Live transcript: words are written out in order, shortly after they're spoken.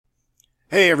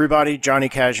Hey everybody, Johnny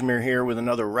Kashmere here with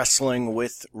another Wrestling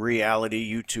with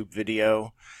Reality YouTube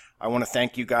video. I want to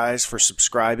thank you guys for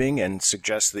subscribing and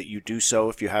suggest that you do so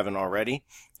if you haven't already.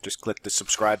 Just click the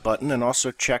subscribe button and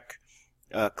also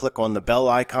click on the bell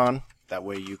icon. That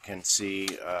way you can see,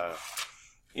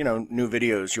 new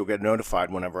videos. You'll get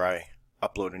notified whenever I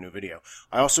upload a new video.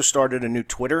 I also started a new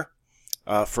Twitter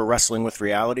for Wrestling with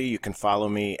Reality. You can follow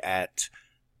me at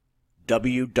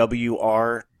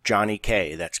WWR Johnny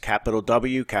K. That's capital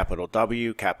W,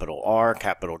 capital R,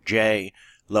 capital J,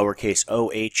 lowercase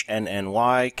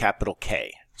OHNNY, capital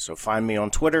K. So find me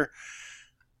on Twitter.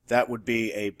 That would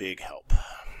be a big help.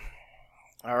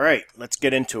 All right, let's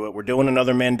get into it. We're doing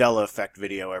another Mandela Effect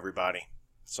video, everybody.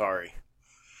 Sorry.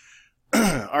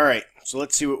 All right, so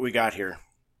let's see what we got here.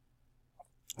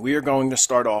 We are going to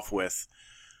start off with,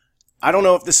 I don't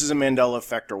know if this is a Mandela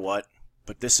Effect or what,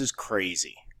 but this is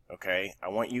crazy. Okay, I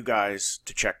want you guys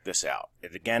to check this out.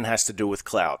 It again has to do with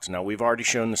clouds. Now, we've already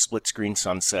shown the split screen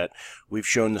sunset. We've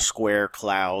shown the square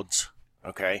clouds.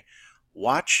 Okay,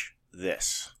 watch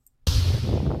this.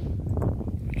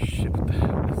 Shit, what the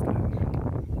hell is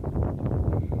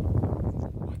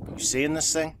that? You seeing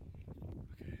this thing?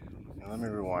 Now, let me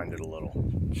rewind it a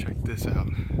little. Check this out.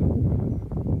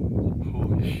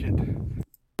 Holy shit.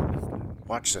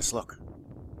 Watch this, look.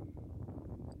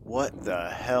 What the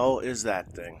hell is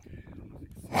that thing?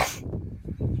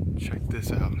 Check this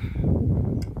out.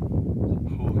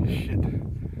 Holy shit.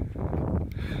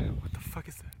 What the fuck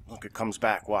is that? Look, it comes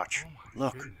back, watch.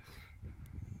 Look. Goodness.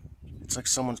 It's like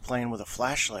someone's playing with a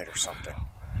flashlight or something.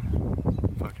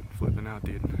 Fucking flipping out,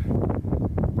 dude.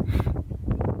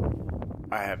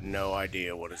 I have no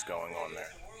idea what is going on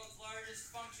there.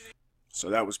 So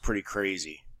that was pretty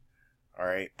crazy.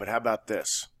 Alright, but how about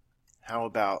this? How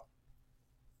about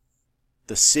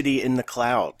the city in the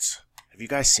clouds? Have you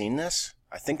guys seen this?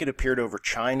 I think it appeared over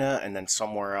China and then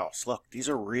somewhere else. Look, these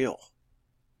are real.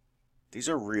 These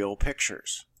are real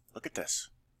pictures. Look at this.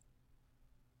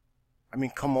 I mean,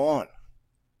 come on.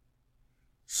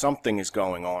 Something is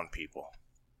going on, people.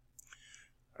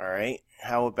 Alright,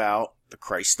 how about the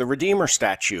Christ the Redeemer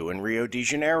statue in Rio de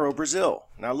Janeiro, Brazil?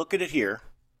 Now look at it here.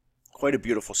 Quite a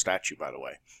beautiful statue, by the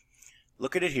way.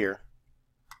 Look at it here.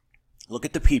 Look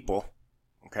at the people.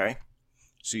 Okay?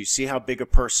 So you see how big a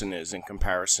person is in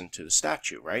comparison to the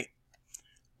statue, right?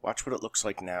 Watch what it looks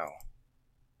like now.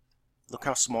 Look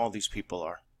how small these people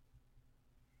are.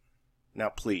 Now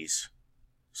please,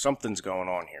 something's going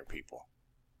on here, people.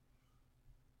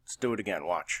 Let's do it again,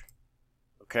 watch.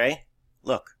 Okay?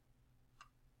 Look.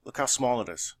 Look how small it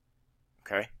is.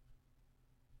 Okay?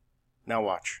 Now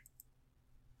watch.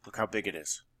 Look how big it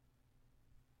is.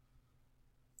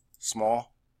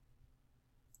 Small.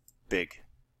 Big.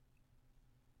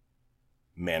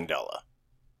 Mandela.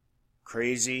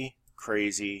 Crazy,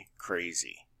 crazy,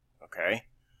 crazy. Okay?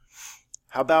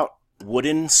 How about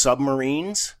wooden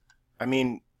submarines? I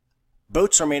mean,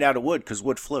 boats are made out of wood because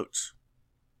wood floats.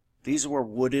 These were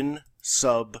wooden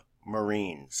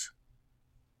submarines.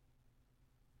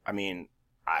 I mean,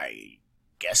 I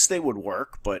guess they would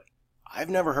work, but I've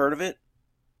never heard of it.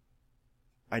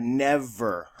 I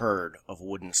never heard of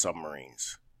wooden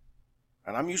submarines.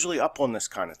 And I'm usually up on this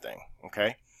kind of thing,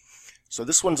 okay? So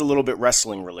this one's a little bit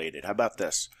wrestling related. How about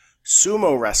this?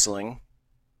 Sumo wrestling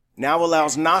now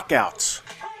allows knockouts.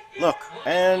 Look,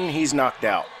 and he's knocked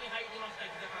out.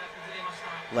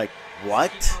 Like,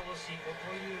 what?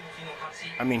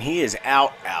 I mean, he is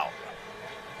out.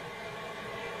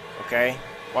 Okay?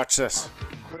 Watch this.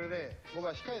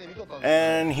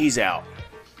 And he's out.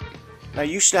 Now,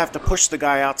 you used to have to push the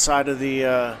guy outside of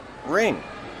the ring.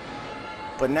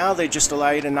 But now they just allow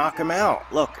you to knock him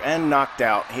out. Look, and knocked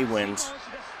out. He wins.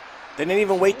 They didn't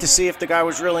even wait to see if the guy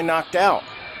was really knocked out.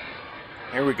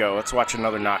 Here we go. Let's watch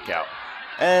another knockout.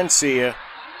 And see ya.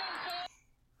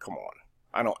 Come on.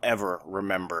 I don't ever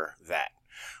remember that.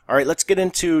 All right, let's get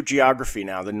into geography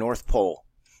now, the North Pole.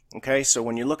 Okay, so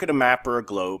when you look at a map or a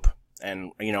globe,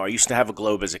 and, I used to have a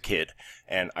globe as a kid,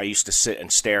 and I used to sit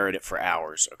and stare at it for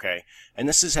hours, okay? And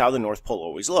this is how the North Pole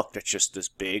always looked. It's just this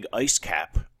big ice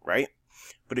cap, right?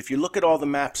 But if you look at all the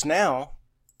maps now,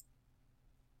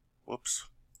 whoops.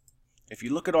 If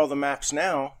you look at all the maps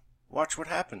now, watch what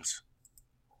happens.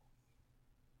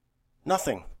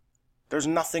 Nothing. There's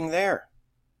nothing there.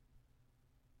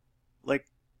 Like,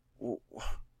 well,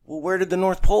 where did the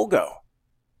North Pole go?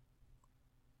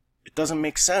 It doesn't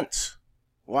make sense.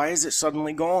 Why is it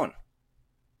suddenly gone?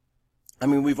 I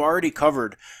mean, we've already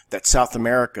covered that South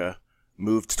America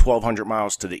moved 1,200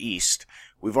 miles to the east.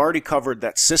 We've already covered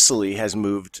that Sicily has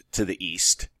moved to the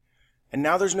east. And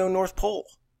now there's no North Pole.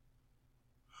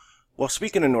 Well,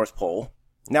 speaking of North Pole,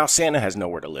 Now Santa has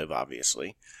nowhere to live,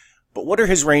 obviously. But what are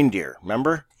his reindeer,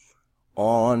 remember?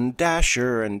 On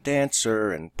Dasher and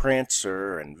Dancer and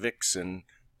Prancer and Vixen,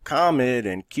 Comet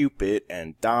and Cupid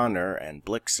and Donner and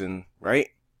Blixen, right?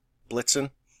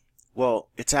 Blitzen? Well,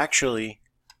 it's actually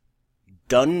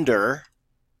Dunder,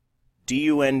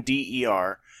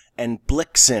 D-U-N-D-E-R, and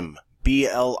Blixem,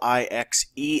 B-L-I-X-E-M.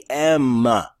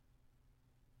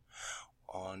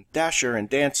 On Dasher and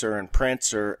Dancer and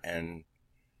Prancer and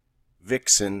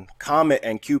Vixen, Comet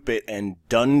and Cupid, and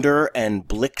Dunder and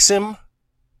Blixem?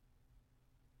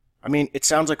 I mean, it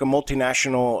sounds like a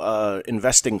multinational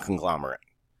investing conglomerate.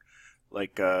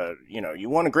 Like, you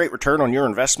want a great return on your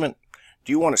investment?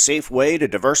 Do you want a safe way to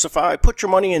diversify? Put your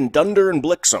money in Dunder and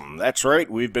Blixem. That's right,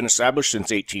 we've been established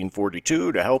since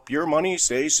 1842 to help your money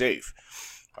stay safe.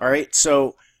 All right,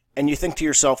 so, and you think to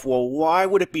yourself, well, why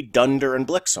would it be Dunder and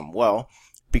Blixem? Well,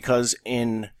 because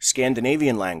in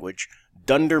Scandinavian language,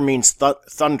 Dunder means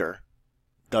thunder,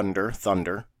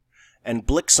 thunder, and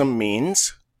Blixem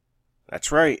means,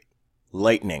 that's right,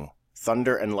 lightning,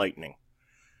 thunder and lightning.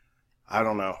 I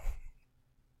don't know.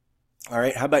 All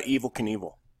right, how about Evel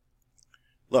Knievel?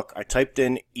 Look, I typed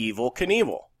in Evel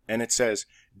Knievel, and it says,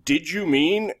 did you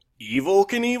mean Evel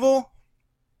Knievel?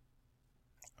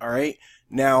 All right,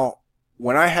 now,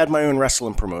 when I had my own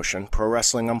wrestling promotion, Pro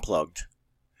Wrestling Unplugged,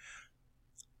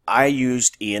 I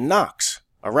used Ian Knox,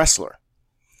 a wrestler.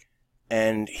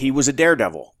 And he was a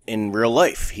daredevil in real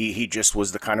life. He just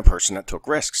was the kind of person that took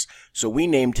risks. So we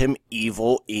named him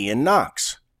Evil Ian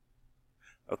Knox.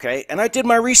 Okay? And I did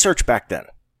my research back then.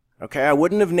 Okay? I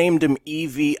wouldn't have named him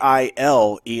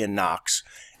E-V-I-L Ian Knox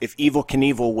if Evel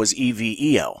Knievel was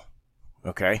E-V-E-L.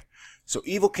 Okay? So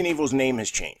Evel Knievel's name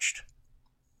has changed.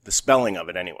 The spelling of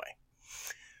it, anyway.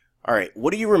 All right.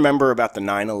 What do you remember about the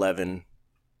 9/11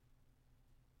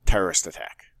 terrorist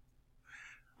attack?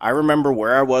 I remember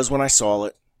where I was when I saw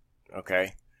it,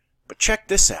 okay? But check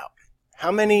this out.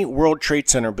 How many World Trade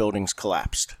Center buildings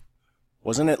collapsed?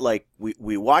 Wasn't it like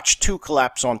we watched 2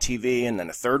 collapse on TV and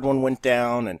then a third one went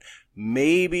down and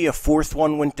maybe a 4th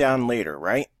one went down later,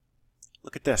 right?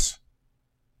 Look at this.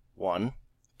 1,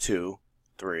 2,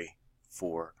 3,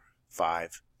 4,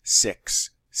 5, 6,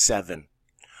 7.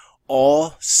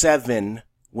 All 7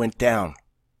 went down.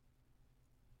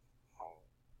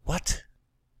 What?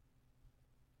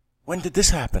 When did this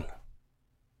happen?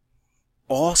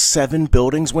 All 7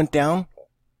 buildings went down?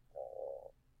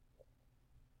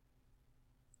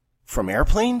 From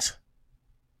airplanes?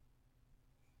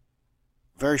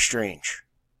 Very strange.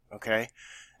 Okay?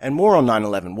 And more on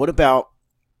 9/11. What about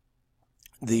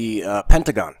the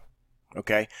Pentagon?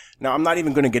 Okay? Now, I'm not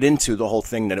even going to get into the whole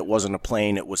thing that it wasn't a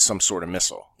plane, it was some sort of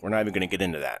missile. We're not even going to get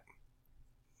into that.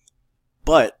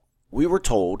 But we were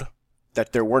told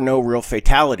that there were no real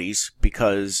fatalities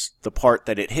because the part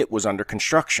that it hit was under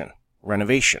construction,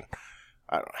 renovation.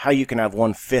 I don't know how you can have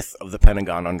 1/5 of the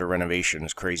Pentagon under renovation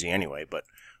is crazy anyway, but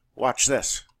watch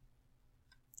this.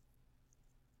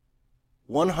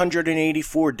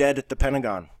 184 dead at the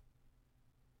Pentagon.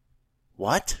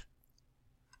 What?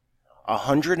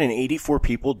 184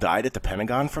 people died at the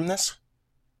Pentagon from this?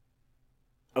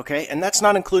 Okay, and that's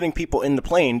not including people in the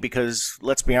plane because,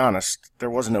 let's be honest, there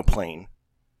was no plane.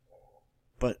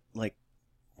 But, like,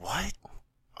 what?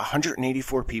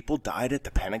 184 people died at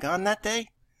the Pentagon that day?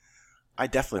 I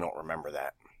definitely don't remember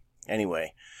that.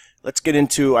 Anyway, let's get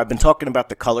into, I've been talking about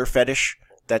the color fetish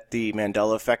that the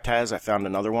Mandela Effect has. I found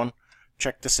another one.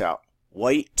 Check this out.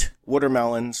 White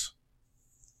watermelons.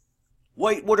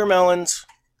 White watermelons.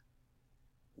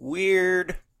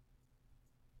 Weird.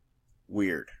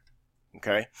 Weird.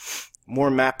 Okay? More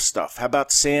map stuff. How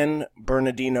about San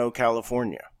Bernardino,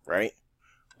 California, right?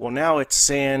 Well, now it's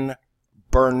San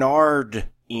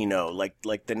Bernardino,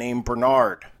 like the name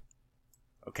Bernard.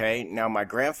 Okay? Now, my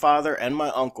grandfather and my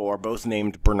uncle are both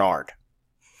named Bernard.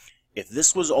 If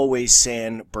this was always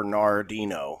San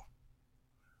Bernardino,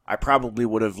 I probably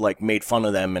would have, like, made fun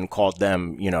of them and called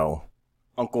them,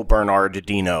 Uncle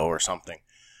Bernardino or something.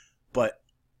 But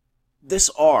this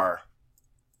R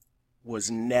was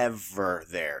never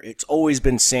there. It's always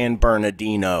been San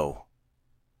Bernardino.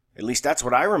 At least that's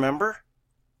what I remember.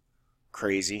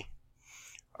 Crazy.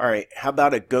 All right, how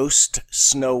about a ghost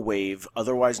snow wave,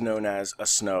 otherwise known as a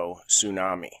snow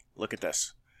tsunami? Look at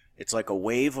this. It's like a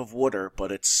wave of water,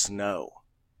 but it's snow.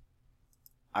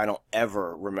 I don't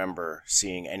ever remember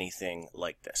seeing anything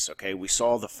like this, okay? We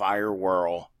saw the fire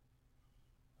whirl,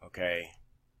 okay?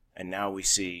 And now we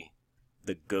see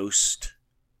the ghost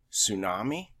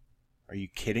tsunami? Are you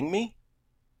kidding me?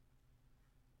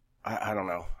 I don't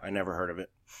know. I never heard of it.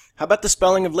 How about the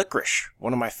spelling of licorice?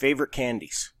 One of my favorite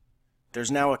candies.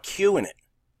 There's now a Q in it.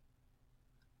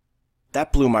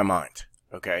 That blew my mind,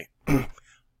 okay?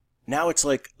 Now it's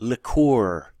like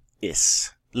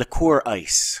Liquorice.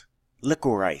 Liquorice.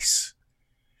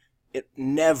 It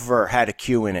never had a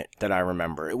Q in it that I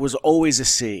remember. It was always a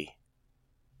C.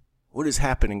 What is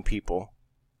happening, people?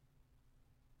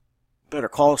 Better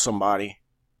call somebody.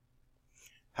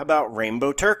 How about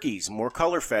rainbow turkeys? More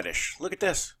color fetish. Look at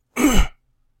this.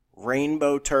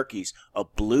 Rainbow turkeys. A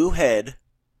blue head,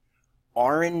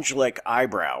 orange like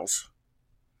eyebrows,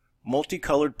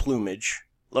 multicolored plumage.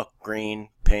 Look, green,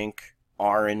 pink,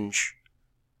 orange,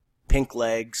 pink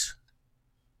legs.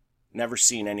 Never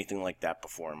seen anything like that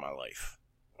before in my life.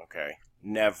 Okay?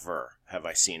 Never have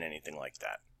I seen anything like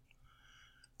that.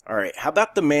 Alright, how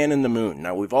about the man in the moon?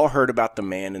 Now, we've all heard about the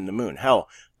man in the moon. Hell,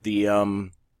 the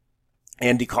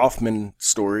Andy Kaufman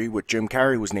story with Jim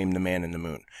Carrey was named the man in the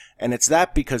moon. And it's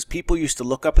that because people used to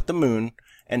look up at the moon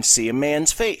and see a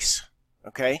man's face.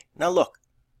 Okay? Now look,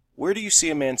 where do you see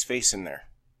a man's face in there?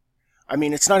 I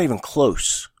mean, it's not even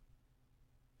close.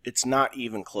 It's not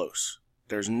even close.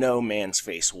 There's no man's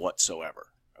face whatsoever,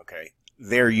 okay?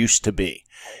 There used to be.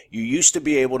 You used to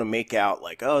be able to make out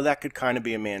like, oh, that could kind of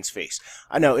be a man's face.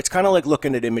 I know, it's kind of like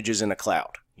looking at images in a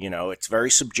cloud. You know, it's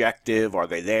very subjective. Are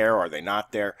they there? Are they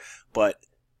not there? But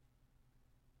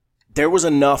there was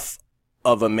enough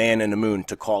of a man in the moon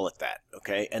to call it that,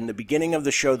 okay? And the beginning of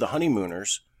the show, The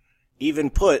Honeymooners, even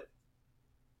put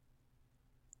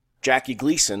Jackie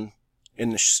Gleason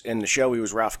in the show. He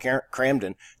was Ralph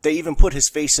Cramden. They even put his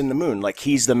face in the moon, like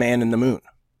he's the man in the moon.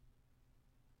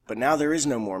 But now there is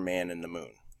no more man in the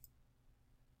moon.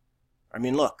 I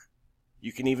mean, look,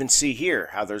 you can even see here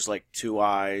how there's like two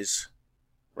eyes,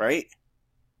 right?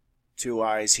 Two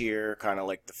eyes here, kind of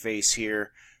like the face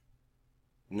here.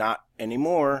 Not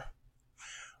anymore.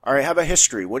 All right, how about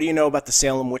history? What do you know about the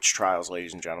Salem witch trials,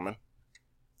 ladies and gentlemen?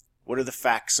 What are the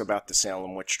facts about the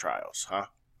Salem witch trials, huh?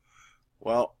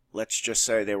 Well, let's just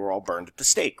say they were all burned at the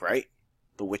stake, right?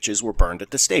 The witches were burned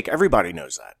at the stake. Everybody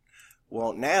knows that.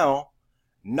 Well, now,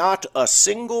 not a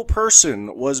single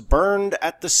person was burned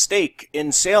at the stake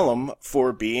in Salem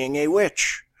for being a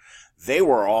witch. They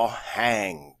were all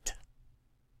hanged.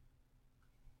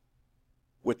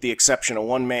 With the exception of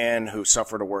one man who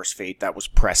suffered a worse fate. That was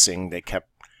pressing.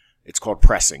 It's called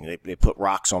pressing. They put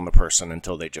rocks on the person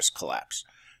until they just collapse.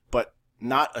 But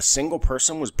not a single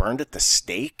person was burned at the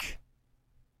stake?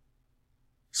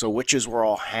 So witches were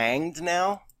all hanged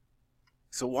now?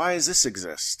 So why does this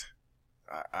exist?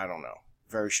 I don't know.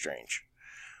 Very strange.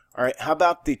 All right, how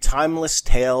about the timeless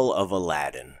tale of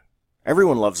Aladdin?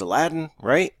 Everyone loves Aladdin,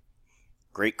 right?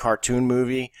 Great cartoon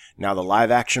movie. Now the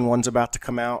live action one's about to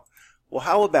come out. Well,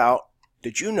 how about,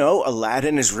 did you know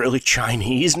Aladdin is really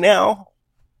Chinese now?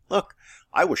 Look,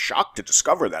 I was shocked to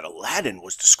discover that Aladdin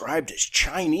was described as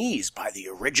Chinese by the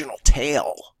original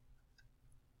tale.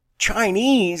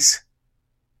 Chinese?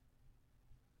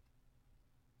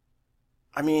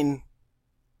 I mean,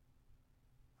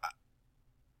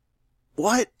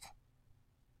 what?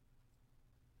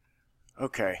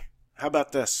 Okay, how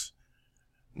about this?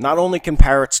 Not only can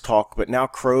parrots talk, but now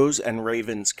crows and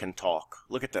ravens can talk.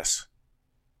 Look at this.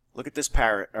 Look at this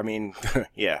parrot. I mean,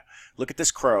 yeah. Look at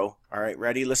this crow. All right,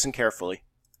 ready? Listen carefully.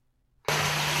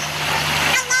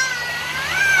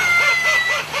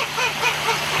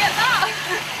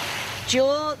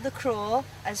 Joe the crow,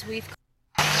 as we've...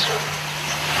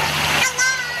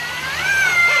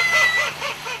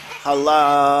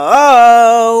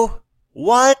 Hello?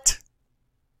 What?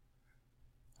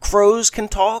 Crows can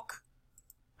talk?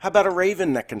 How about a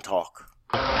raven that can talk?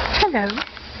 Hello.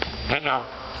 Hello.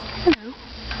 Hello.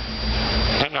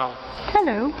 Hello.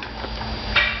 Hello.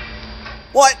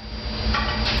 What?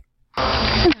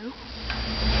 Hello.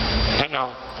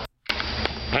 Hello.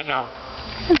 Hello.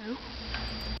 Hello.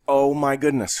 Oh my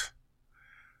goodness.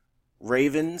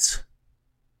 Ravens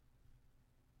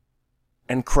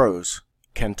and crows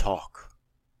can talk.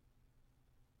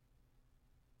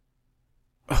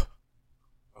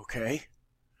 Okay.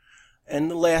 And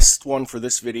the last one for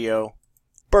this video.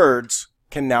 Birds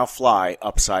can now fly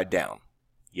upside down.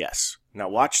 Yes. Now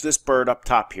watch this bird up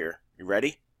top here. You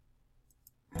ready?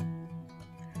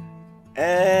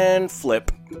 And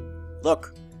flip.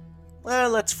 Look. Well,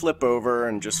 let's flip over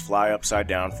and just fly upside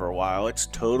down for a while. It's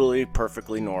totally,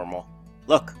 perfectly normal.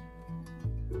 Look.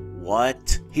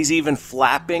 What? He's even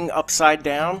flapping upside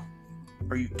down?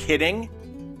 Are you kidding?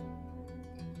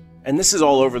 And this is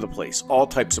all over the place. All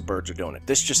types of birds are doing it.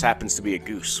 This just happens to be a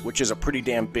goose, which is a pretty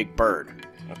damn big bird.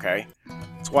 Okay?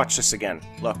 Let's watch this again.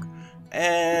 Look.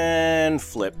 And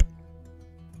flip.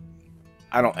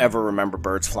 I don't ever remember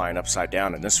birds flying upside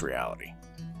down in this reality.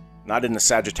 Not in the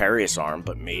Sagittarius arm,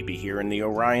 but maybe here in the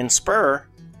Orion Spur.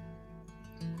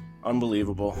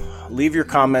 Unbelievable. Leave your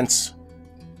comments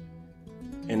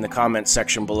in the comments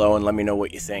section below and let me know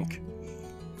what you think.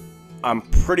 I'm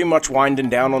pretty much winding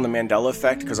down on the Mandela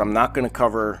Effect because I'm not going to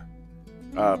cover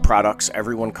products.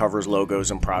 Everyone covers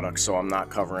logos and products, so I'm not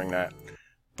covering that.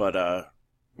 But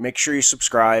make sure you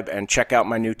subscribe and check out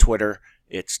my new Twitter.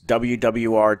 It's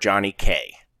WWR Johnny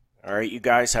K. All right, you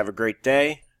guys have a great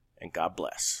day and God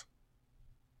bless.